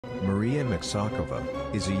Maria Maksakova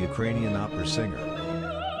is a Ukrainian opera singer.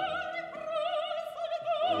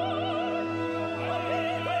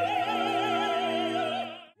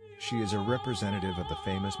 She is a representative of the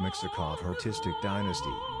famous Maksakov artistic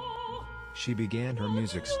dynasty. She began her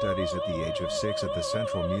music studies at the age of 6 at the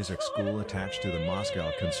Central Music School attached to the Moscow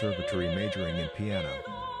Conservatory, majoring in piano.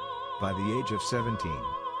 By the age of 17,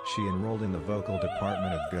 she enrolled in the vocal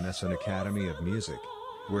department of Gunnesson Academy of Music,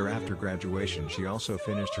 where after graduation she also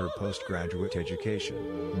finished her postgraduate education.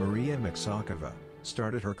 Maria Maksakova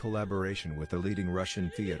started her collaboration with the leading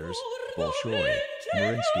Russian theaters, Bolshoi,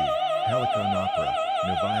 Mariinsky, Helicon Opera,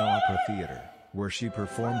 Novaya Opera Theater, where she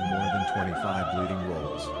performed more than 25 leading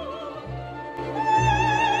roles.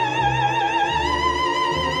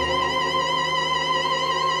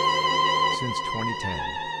 Since 2010,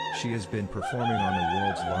 she has been performing on the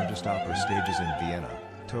world's largest opera stages in Vienna,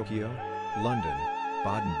 Tokyo, London,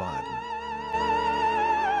 Baden-Baden.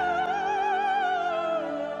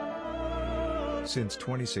 Since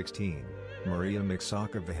 2016, Maria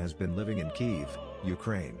Maksakova has been living in Kyiv,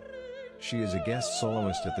 Ukraine. She is a guest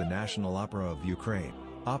soloist at the National Opera of Ukraine,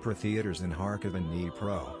 opera theaters in Kharkiv and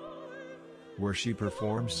Dnipro, where she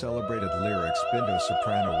performs celebrated lyric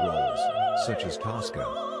spinto-soprano roles, such as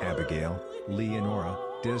Tosca, Abigail, Leonora,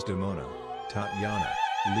 Desdemona, Tatiana,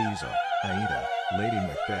 Lisa, Aida, Lady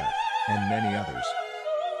Macbeth, and many others.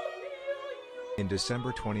 In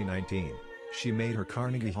December 2019, she made her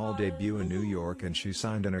Carnegie Hall debut in New York, and she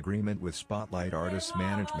signed an agreement with Spotlight Artists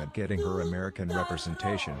Management, getting her American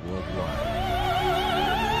representation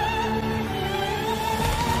worldwide.